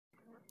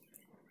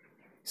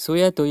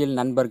சுய தொழில்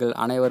நண்பர்கள்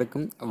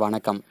அனைவருக்கும்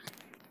வணக்கம்.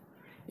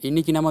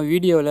 இன்றைக்கி நம்ம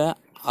வீடியோவில்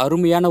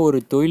அருமையான ஒரு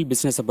தொழில்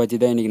பிஸ்னஸை பற்றி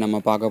தான் இன்றைக்கி நம்ம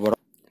பார்க்க போகிறோம்.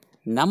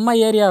 நம்ம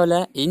ஏரியாவில்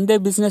இந்த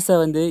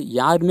பிஸ்னஸை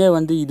யாருமே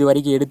இது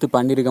வரைக்கும் எடுத்து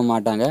பண்ணியிருக்க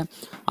மாட்டாங்க.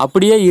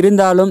 அப்படியே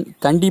இருந்தாலும்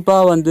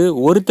கண்டிப்பாக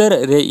ஒருத்தர்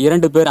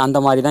 2 பேர்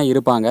அந்த மாதிரி தான்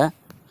இருப்பாங்க.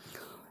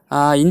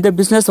 இந்த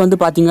பிஸ்னஸ்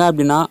பார்த்திங்க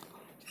அப்படின்னா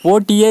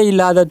போட்டியே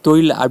இல்லாத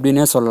தொழில்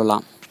அப்படின்னே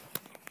சொல்லலாம்.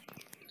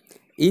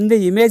 இந்த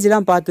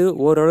இமேஜ்லாம் பார்த்து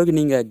ஓரளவுக்கு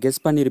நீங்கள்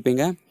கெஸ்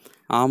பண்ணியிருப்பீங்க.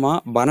 ஆமாம்,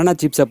 பனானா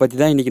சிப்ஸை பற்றி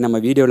தான் இன்றைக்கி நம்ம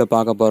வீடியோவில்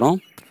பார்க்க போகிறோம்.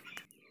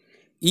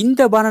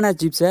 இந்த பனானா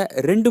சிப்ஸை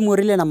 2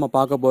 முறையில் நம்ம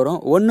பார்க்க போகிறோம்.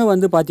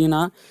 ஒன்று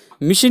பார்த்திங்கன்னா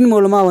மிஷின்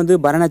மூலமாக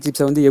பனானா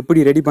சிப்ஸை எப்படி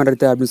ரெடி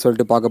பண்ணுறது அப்படின்னு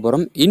சொல்லிட்டு பார்க்க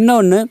போகிறோம்.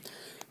 இன்னொன்று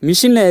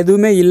மிஷினில்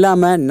எதுவுமே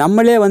இல்லாமல்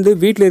நம்மளே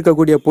வீட்டில்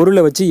இருக்கக்கூடிய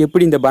பொருளை வச்சு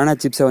எப்படி இந்த பனானா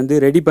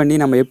சிப்ஸை ரெடி பண்ணி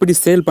நம்ம எப்படி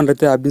சேல்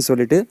பண்ணுறது அப்படின்னு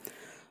சொல்லிட்டு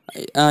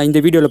இந்த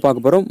வீடியோவில்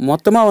பார்க்க போகிறோம்.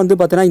 மொத்தமாக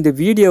பார்த்தோன்னா இந்த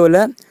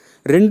வீடியோவில்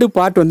 2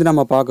 பார்ட்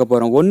நம்ம பார்க்க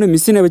போகிறோம். ஒன்று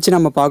மிஷினை வச்சு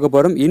நம்ம பார்க்க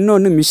போகிறோம்.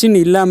 இன்னொன்று மிஷின்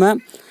இல்லாமல்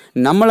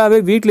நம்மளாவே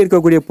வீட்டில்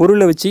இருக்கக்கூடிய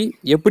பொருளை வச்சு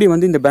எப்படி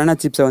இந்த பனானா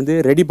சிப்ஸை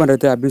ரெடி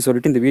பண்ணுறது அப்படின்னு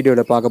சொல்லிட்டு இந்த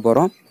வீடியோவில் பார்க்க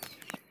போகிறோம்.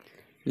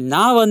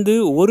 நான்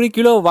 1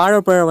 கிலோ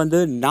வாழைப்பழம்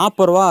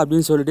 40 ரூபா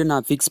அப்படின்னு சொல்லிட்டு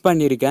நான் ஃபிக்ஸ்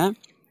பண்ணியிருக்கேன்.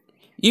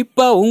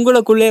 இப்போ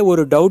உங்களுக்குள்ளே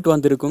ஒரு டவுட்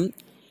வந்திருக்கும்,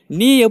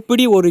 நீ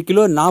எப்படி 1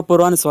 கிலோ 40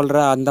 ரூபான்னு சொல்கிற?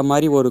 அந்த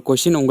மாதிரி ஒரு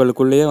கொஷின்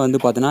உங்களுக்குள்ளேயே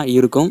பார்த்தோன்னா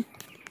இருக்கும்.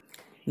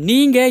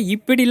 நீங்கள்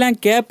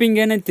இப்படிலாம்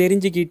கேட்பீங்கன்னு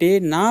தெரிஞ்சுக்கிட்டு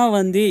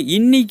நான்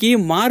இன்றைக்கி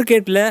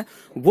மார்க்கெட்டில்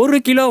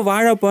 1 கிலோ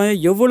வாழைப்பழம்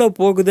எவ்வளோ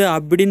போகுது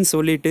அப்படின்னு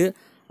சொல்லிட்டு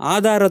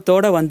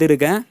ஆதாரத்தோடு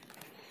வந்திருக்கேன்.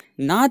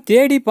 நான்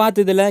தேடி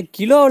பார்த்ததில்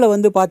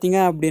கிலோவில் பார்த்தீங்க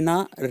அப்படின்னா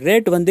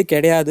ரேட்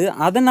கிடையாது.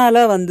 அதனால்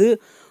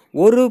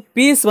ஒரு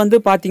பீஸ்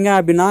பார்த்தீங்க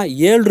அப்படின்னா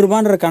 7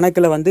 ரூபான்ற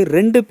கணக்கில்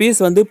 2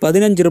 பீஸ்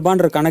 15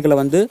 ரூபான்ற கணக்கில்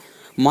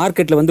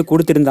மார்க்கெட்டில்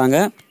கொடுத்துருந்தாங்க.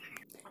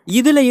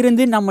 இதில்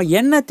இருந்து நம்ம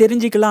என்ன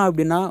தெரிஞ்சுக்கலாம்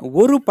அப்படின்னா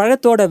ஒரு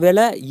பழத்தோட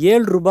விலை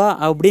 7 ரூபா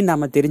அப்படின்னு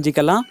நம்ம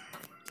தெரிஞ்சுக்கலாம்.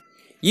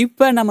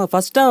 இப்போ நம்ம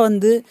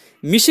ஃபஸ்ட்டாக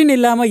மிஷின்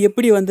இல்லாமல்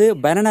எப்படி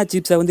பனானா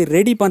சிப்ஸை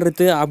ரெடி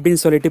பண்ணுறது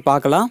அப்படின்னு சொல்லிட்டு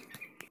பார்க்கலாம்.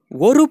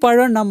 ஒரு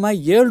பழம் நம்ம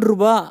 7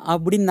 ரூபா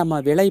அப்படின்னு நம்ம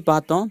விலை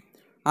பார்த்தோம்.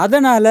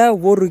 அதனால்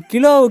 1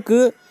 கிலோவுக்கு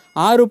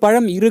 6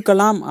 பழம்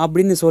இருக்கலாம்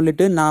அப்படின்னு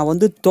சொல்லிட்டு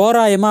நான்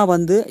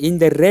தோராயமாக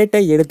இந்த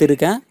ரேட்டை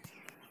எடுத்திருக்கேன்.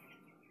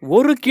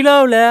 1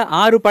 கிலோவில்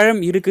 6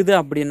 பழம் இருக்குது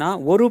அப்படின்னா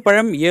ஒரு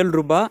பழம் 7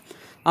 ரூபா.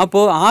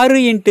 அப்போது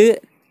 6 ×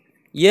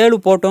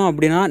 7 போட்டோம்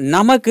அப்படின்னா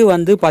நமக்கு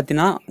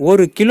பார்த்தீங்கன்னா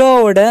 1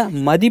 கிலோவோட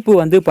மதிப்பு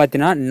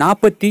பார்த்தீங்கன்னா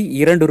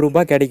 42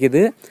 ரூபா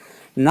கிடைக்குது.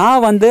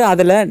 நான்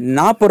அதில்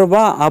 40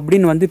 ரூபா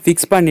அப்படின்னு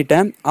ஃபிக்ஸ்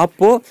பண்ணிட்டேன்.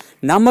 அப்போது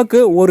நமக்கு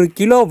 1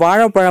 கிலோ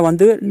வாழைப்பழம்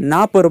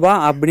 40 ரூபா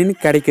அப்படின்னு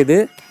கிடைக்குது.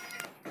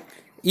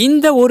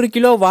 இந்த 1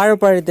 கிலோ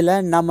வாழைப்பழத்தில்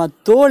நம்ம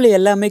தோல்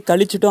எல்லாமே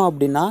கழிச்சிட்டோம்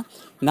அப்படின்னா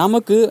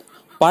நமக்கு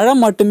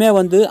பழம் மட்டுமே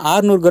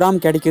 600 கிராம்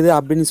கிடைக்குது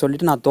அப்படின்னு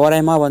சொல்லிட்டு நான்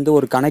தோராயமாக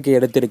ஒரு கணக்கு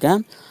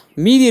எடுத்திருக்கேன்.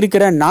 மீதி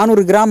இருக்கிற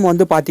 400 கிராம்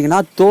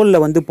பார்த்திங்கன்னா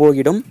தோலில்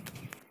போகிடும்.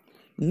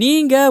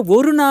 நீங்கள்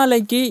ஒரு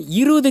நாளைக்கு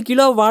 20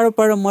 கிலோ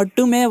வாழைப்பழம்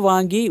மட்டுமே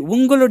வாங்கி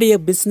உங்களுடைய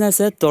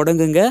பிஸ்னஸை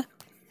தொடங்குங்க.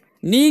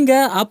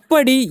 நீங்கள்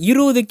அப்படி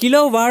 20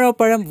 கிலோ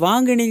வாழைப்பழம்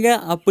வாங்கினீங்க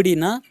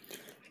அப்படின்னா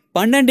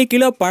 12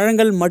 கிலோ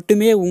பழங்கள்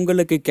மட்டுமே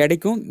உங்களுக்கு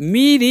கிடைக்கும்.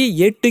 மீதி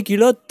 8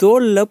 கிலோ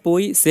தோலில்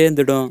போய்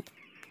சேர்ந்துடும்.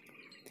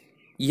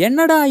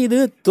 என்னடா இது,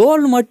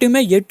 தோல்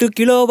மட்டுமே 8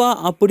 கிலோவா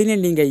அப்படின்னு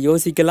நீங்கள்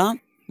யோசிக்கலாம்.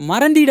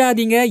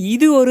 மறந்துடாதீங்க,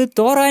 இது ஒரு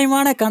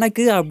தோராயமான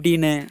கணக்கு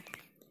அப்படின்னு.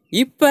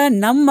 இப்போ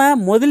நம்ம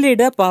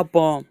முதலீடை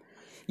பார்ப்போம்.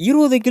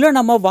 20 கிலோ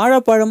நம்ம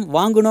வாழைப்பழம்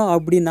வாங்கணும்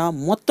அப்படின்னா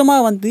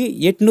மொத்தமாக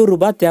 800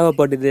 ரூபாய்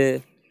தேவைப்படுது.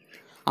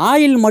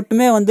 ஆயில்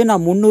மட்டுமே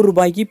நான் 300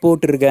 ரூபாய்க்கு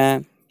போட்டிருக்கேன்.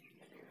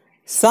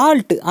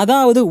 சால்ட்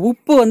அதாவது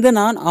உப்பு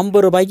நான்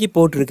 50 ரூபாய்க்கு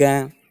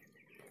போட்டிருக்கேன்.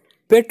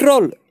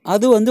 பெட்ரோல்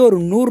அது ஒரு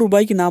 100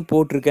 ரூபாய்க்கு நான்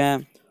போட்டிருக்கேன்.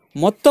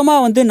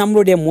 மொத்தமாக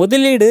நம்மளுடைய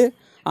முதலீடு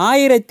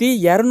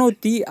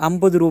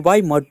 1250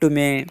 ரூபாய்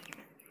மட்டுமே.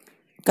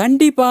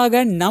 கண்டிப்பாக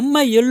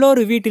நம்ம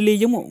எல்லோரு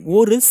வீட்டிலேயும்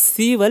ஒரு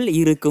சீவல்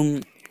இருக்கும்.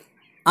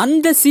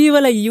 அந்த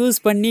சீவலை யூஸ்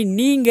பண்ணி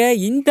நீங்கள்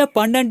இந்த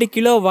 12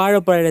 கிலோ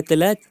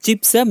வாழைப்பழத்தில்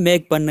சிப்ஸை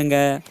மேக் பண்ணுங்க.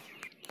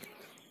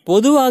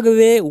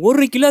 பொதுவாகவே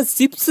 1 கிலோ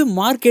சிப்ஸ்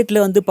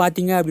மார்க்கெட்டில்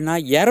பார்த்தீங்க அப்படின்னா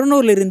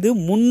 200லேருந்து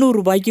 300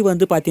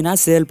 ரூபாய்க்கு பார்த்தீங்கன்னா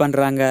சேல்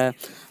பண்ணுறாங்க.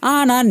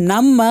 ஆனால்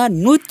நம்ம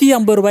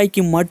 150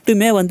 ரூபாய்க்கு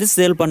மட்டுமே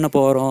சேல் பண்ண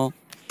போகிறோம்.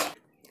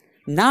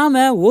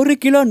 நாம் 1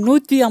 கிலோ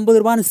 150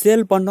 ரூபான்னு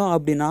சேல் பண்ணோம்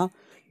அப்படின்னா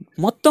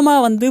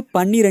மொத்தமாக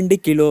 12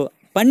 கிலோ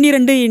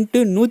 12 ×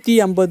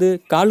 150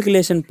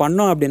 கால்குலேஷன்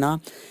பண்ணோம் அப்படின்னா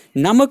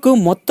நமக்கு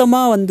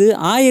மொத்தமாக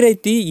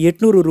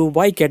 1800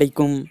 ரூபாய்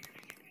கிடைக்கும்.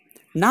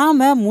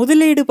 நாம்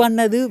முதலீடு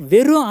பண்ணது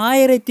வெறும்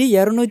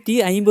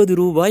 1250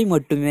 ரூபாய்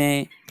மட்டுமே.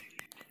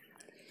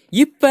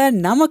 இப்போ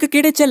நமக்கு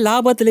கிடைச்ச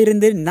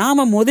லாபத்திலிருந்து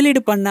நாம்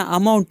முதலீடு பண்ண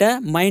அமௌண்ட்டை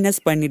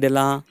மைனஸ்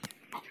பண்ணிடலாம்.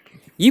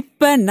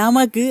 இப்போ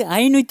நமக்கு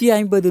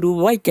 550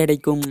 ரூபாய்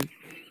கிடைக்கும்.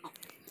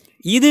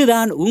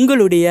 இதுதான்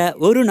உங்களுடைய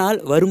ஒரு நாள்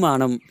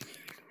வருமானம்.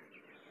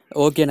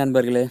 ஓகே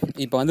நண்பர்களே,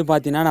 இப்போ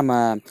பார்த்தீங்கன்னா நம்ம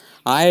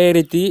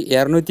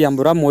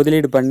 1250 ரூபா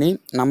முதலீடு பண்ணி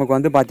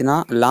நமக்கு பார்த்தீங்கன்னா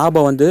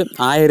லாபம்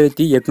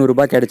 1800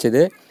 ரூபாய்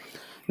கிடைச்சிது.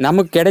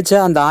 நமக்கு கிடைச்ச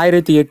அந்த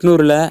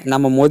 1800ல்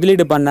நம்ம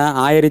முதலீடு பண்ண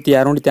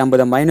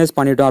 1250 மைனஸ்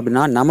பண்ணிட்டோம்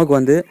அப்படின்னா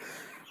நமக்கு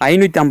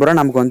 550 ரூபா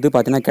நமக்கு வந்து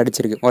பார்த்தீங்கன்னா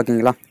கிடச்சிருக்கு.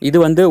 ஓகேங்களா, இது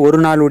வந்து ஒரு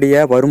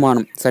நாளுடைய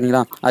வருமானம்.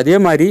 சரிங்களா, அதே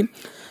மாதிரி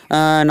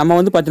நம்ம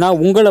வந்து பார்த்தீங்கன்னா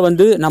உங்களை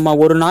வந்து நம்ம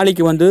ஒரு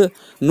நாளைக்கு வந்து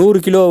 100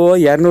 கிலோவோ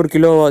 200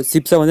 கிலோ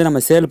சிப்ஸை வந்து நம்ம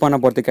சேல் பண்ண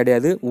போகிறது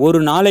கிடையாது. ஒரு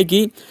நாளைக்கு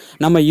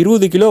நம்ம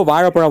 20 கிலோ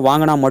வாழைப்பழம்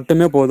வாங்கினா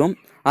மட்டுமே போதும்.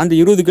 அந்த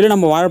 20 கிலோ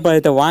நம்ம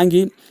வாழைப்பழத்தை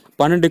வாங்கி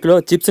 12 கிலோ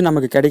சிப்ஸ்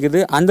நமக்கு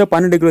கிடைக்குது. அந்த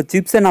 12 கிலோ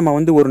சிப்ஸை நம்ம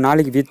வந்து ஒரு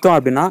நாளைக்கு விற்றோம்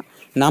அப்படின்னா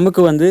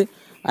நமக்கு வந்து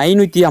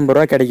 550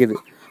 ரூபா கிடைக்குது.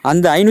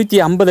 அந்த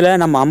 550ல்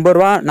நம்ம 50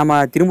 ரூபா நம்ம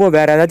திரும்ப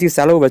வேறு ஏதாச்சும்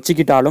செலவு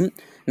வச்சுக்கிட்டாலும்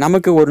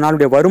நமக்கு ஒரு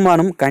நாளுடைய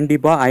வருமானம்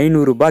கண்டிப்பாக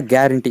 500 ரூபாய்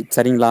கேரண்டி.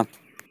 சரிங்களா,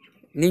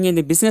 நீங்கள்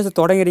இந்த பிஸ்னஸை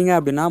தொடங்குறீங்க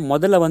அப்படின்னா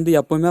முதல்ல வந்து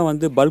எப்போவுமே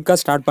வந்து பல்காக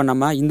ஸ்டார்ட்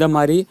பண்ணாமல் இந்த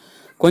மாதிரி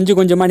கொஞ்சம்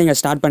கொஞ்சமாக நீங்கள்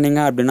ஸ்டார்ட் பண்ணீங்க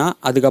அப்படின்னா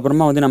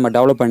அதுக்கப்புறமா வந்து நம்ம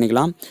டெவலப்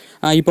பண்ணிக்கலாம்.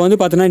 இப்போ வந்து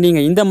பார்த்தீங்கன்னா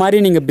நீங்கள் இந்த மாதிரி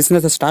நீங்கள்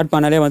பிஸ்னஸை ஸ்டார்ட்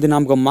பண்ணாலே வந்து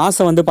நமக்கு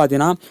மாதம் வந்து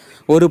பார்த்தீங்கன்னா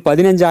ஒரு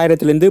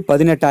 15,000லேருந்து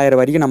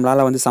 18,000 வரைக்கும்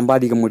நம்மளால் வந்து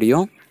சம்பாதிக்க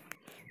முடியும்.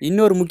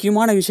 இன்னொரு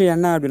முக்கியமான விஷயம்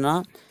என்ன அப்படின்னா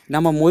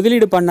நம்ம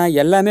முதலீடு பண்ண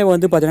எல்லாமே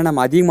வந்து பார்த்திங்கன்னா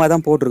நம்ம அதிகமாக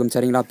தான் போட்டிருக்கோம்.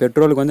 சரிங்களா,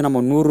 பெட்ரோலுக்கு வந்து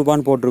நம்ம 100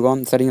 ரூபான்னு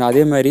போட்டிருக்கோம். சரிங்களா,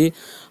 அதே மாதிரி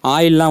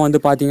ஆயிலெலாம் வந்து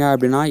பார்த்திங்க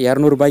அப்படின்னா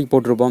 200 ரூபாய்க்கு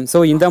போட்டிருப்போம்.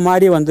 ஸோ இந்த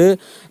மாதிரி வந்து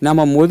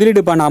நம்ம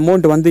முதலீடு பண்ண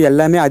அமௌண்ட் வந்து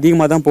எல்லாமே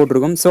அதிகமாக தான்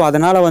போட்டிருக்கோம். ஸோ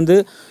அதனால் வந்து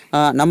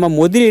நம்ம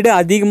முதலீடு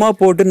அதிகமாக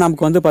போட்டு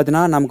நமக்கு வந்து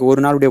பார்த்திங்கன்னா நமக்கு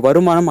ஒரு நாளுடைய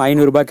வருமானம்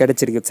 500 ரூபாய்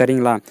கிடச்சிருக்கு.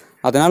 சரிங்களா,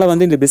 அதனால்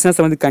வந்து இந்த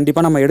பிஸ்னஸை வந்து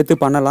கண்டிப்பாக நம்ம எடுத்து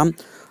பண்ணலாம்.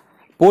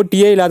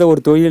 போட்டியே இல்லாத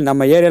ஒரு தொழில்.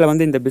 நம்ம ஏரியாவில்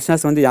வந்து இந்த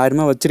பிஸ்னஸ் வந்து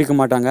யாருமே வச்சிருக்க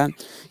மாட்டாங்க.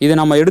 இதை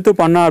நம்ம எடுத்து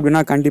பண்ணோம்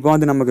அப்படின்னா கண்டிப்பாக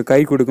வந்து நமக்கு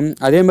கை கொடுக்கும்.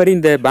 அதே மாதிரி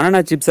இந்த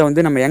பனானா சிப்ஸை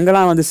வந்து நம்ம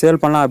எங்கெல்லாம் வந்து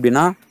சேல் பண்ணலாம்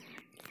அப்படின்னா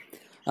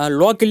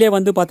லோக்கல்லே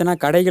வந்து பார்த்தோன்னா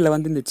கடைகளில்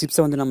வந்து இந்த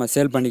சிப்ஸை வந்து நம்ம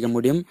சேல் பண்ணிக்க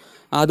முடியும்.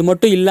 அது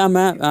மட்டும்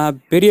இல்லாமல்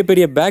பெரிய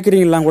பெரிய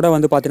பேக்கரிங்கெலாம் கூட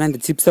வந்து பார்த்தீங்கன்னா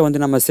இந்த சிப்ஸை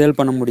வந்து நம்ம சேல்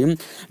பண்ண முடியும்.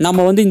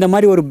 நம்ம வந்து இந்த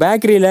மாதிரி ஒரு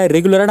பேக்கரியில்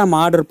ரெகுலராக நம்ம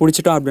ஆர்டர்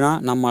பிடிச்சிட்டோம் அப்படின்னா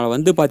நம்ம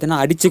வந்து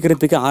பார்த்தீங்கன்னா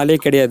அடிச்சுக்கிறதுக்கு ஆளே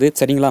கிடையாது.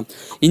 சரிங்களா,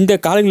 இந்த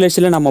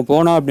கால்குலேஷனில் நம்ம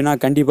போனோம் அப்படின்னா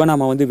கண்டிப்பாக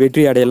நம்ம வந்து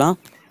வெற்றி அடையலாம்.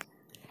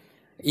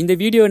 இந்த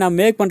வீடியோ நான்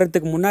மேக்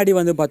பண்ணுறதுக்கு முன்னாடி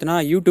வந்து பார்த்தீங்கன்னா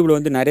யூடியூப்பில்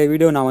வந்து நிறைய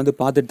வீடியோ நான் வந்து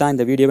பார்த்துட்டு தான்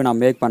இந்த வீடியோவை நான்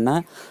மேக்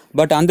பண்ணேன்.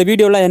 பட் அந்த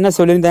வீடியோவில் என்ன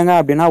சொல்லியிருந்தாங்க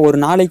அப்படின்னா ஒரு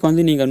நாளைக்கு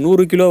வந்து நீங்கள்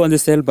 100 கிலோ வந்து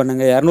சேல்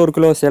பண்ணுங்கள், 200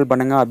 கிலோ சேல்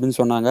பண்ணுங்கள் அப்படின்னு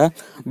சொன்னாங்க.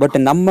 பட்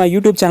நம்ம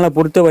யூடியூப் சேனலை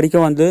பொறுத்த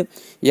வரைக்கும் வந்து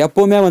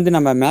எப்போவுமே வந்து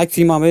நம்ம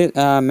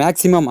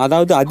மேக்ஸிமம்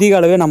அதாவது அதிக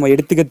அளவே நம்ம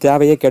எடுத்துக்க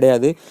தேவையே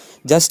கிடையாது.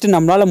 ஜஸ்ட்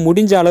நம்மளால்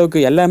முடிஞ்ச அளவுக்கு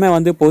எல்லாமே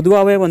வந்து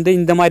பொதுவாகவே வந்து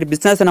இந்த மாதிரி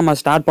பிஸ்னஸை நம்ம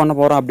ஸ்டார்ட் பண்ண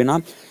போகிறோம் அப்படின்னா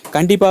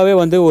கண்டிப்பாகவே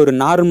வந்து ஒரு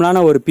நார்மலான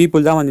ஒரு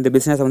பீப்புள் தான் வந்து இந்த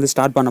பிஸ்னஸை வந்து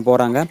ஸ்டார்ட் பண்ண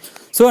போகிறாங்க.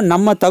 ஸோ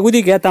நம்ம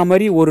தகுதிக்கு ஏற்ற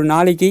மாதிரி ஒரு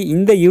நாளைக்கு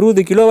இந்த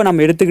 20 கிலோவை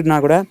நம்ம எடுத்துக்கிட்டனா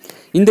கூட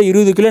இந்த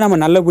 20 கிலோ நம்ம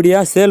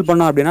நல்லபடியாக சேல்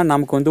பண்ணோம் அப்படின்னா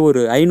நமக்கு வந்து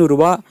ஒரு 500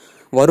 ரூபா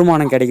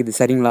வருமானம் கிடைக்குது.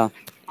 சரிங்களா,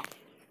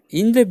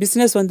 இந்த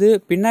பிஸ்னஸ் வந்து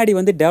பின்னாடி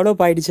வந்து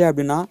டெவலப் ஆகிடுச்சு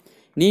அப்படின்னா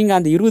நீங்கள்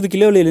அந்த 20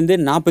 கிலோவிலேருந்து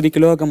 40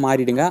 கிலோவுக்கு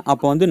மாறிடுங்க.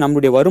 அப்போ வந்து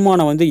நம்மளுடைய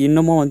வருமானம் வந்து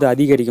இன்னமும் வந்து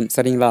அதிகரிக்கும்.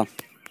 சரிங்களா,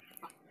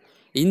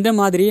 இந்த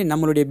மாதிரி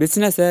நம்மளுடைய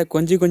பிஸ்னஸை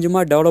கொஞ்சம்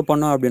கொஞ்சமாக டெவலப்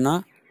பண்ணோம் அப்படின்னா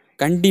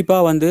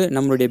கண்டிப்பாக வந்து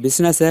நம்மளுடைய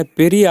பிஸ்னஸை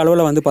பெரிய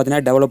அளவில் வந்து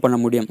பார்த்தீங்கன்னா டெவலப் பண்ண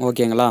முடியும்.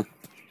 ஓகேங்களா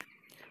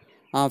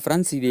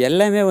ஃப்ரெண்ட்ஸ், இது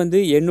எல்லாமே வந்து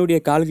என்னுடைய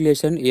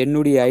கால்குலேஷன்,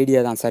 என்னுடைய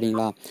ஐடியா தான்.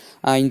 சரிங்களா,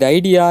 இந்த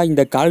ஐடியா,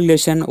 இந்த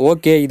கால்குலேஷன்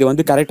ஓகே இது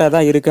வந்து கரெக்டாக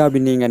தான் இருக்குது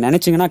அப்படின்னு நீங்கள்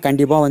நினச்சிங்கன்னா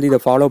கண்டிப்பாக வந்து இதை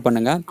ஃபாலோ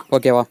பண்ணுங்கள்.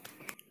 ஓகேவா,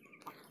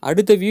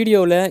 அடுத்த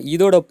வீடியோவில்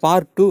இதோட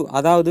பார்ட் 2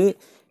 அதாவது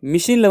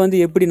மிஷினில் வந்து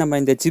எப்படி நம்ம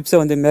இந்த சிப்ஸை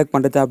வந்து மேக்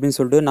பண்ணுறது அப்படின்னு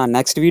சொல்லிட்டு நான்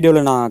நெக்ஸ்ட்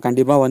வீடியோவில் நான்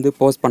கண்டிப்பாக வந்து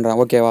போஸ்ட் பண்ணுறேன்.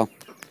 ஓகேவா,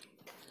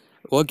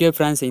 ஓகே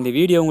ஃப்ரெண்ட்ஸ், இந்த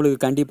வீடியோ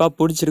உங்களுக்கு கண்டிப்பாக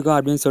பிடிச்சிருக்கும்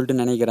அப்படின்னு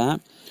சொல்லிட்டு நினைக்கிறேன்.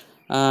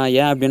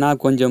 ஏன் அப்படின்னா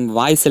கொஞ்சம்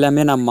வாய்ஸ்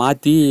எல்லாமே நான்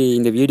மாற்றி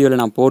இந்த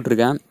வீடியோவில் நான்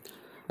போட்டிருக்கேன்.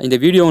 இந்த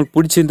வீடியோ உங்களுக்கு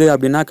பிடிச்சிருந்து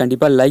அப்படின்னா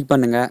கண்டிப்பாக லைக்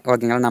பண்ணுங்கள்.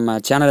 ஓகேங்களா, நம்ம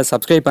சேனலை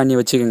சப்ஸ்கிரைப் பண்ணி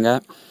வச்சுக்கோங்க.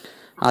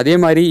 அதே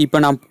மாதிரி இப்போ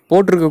நான்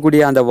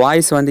போட்டிருக்கக்கூடிய அந்த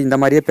வாய்ஸ் வந்து இந்த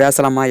மாதிரியே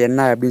பேசலாமா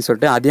என்ன அப்படின்னு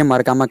சொல்லிட்டு அதையும்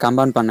மறக்காமல்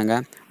கமெண்ட்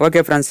பண்ணுங்கள்.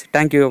 Okay friends,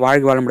 thank you.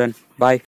 வாழ்க வளமுடன். பாய்.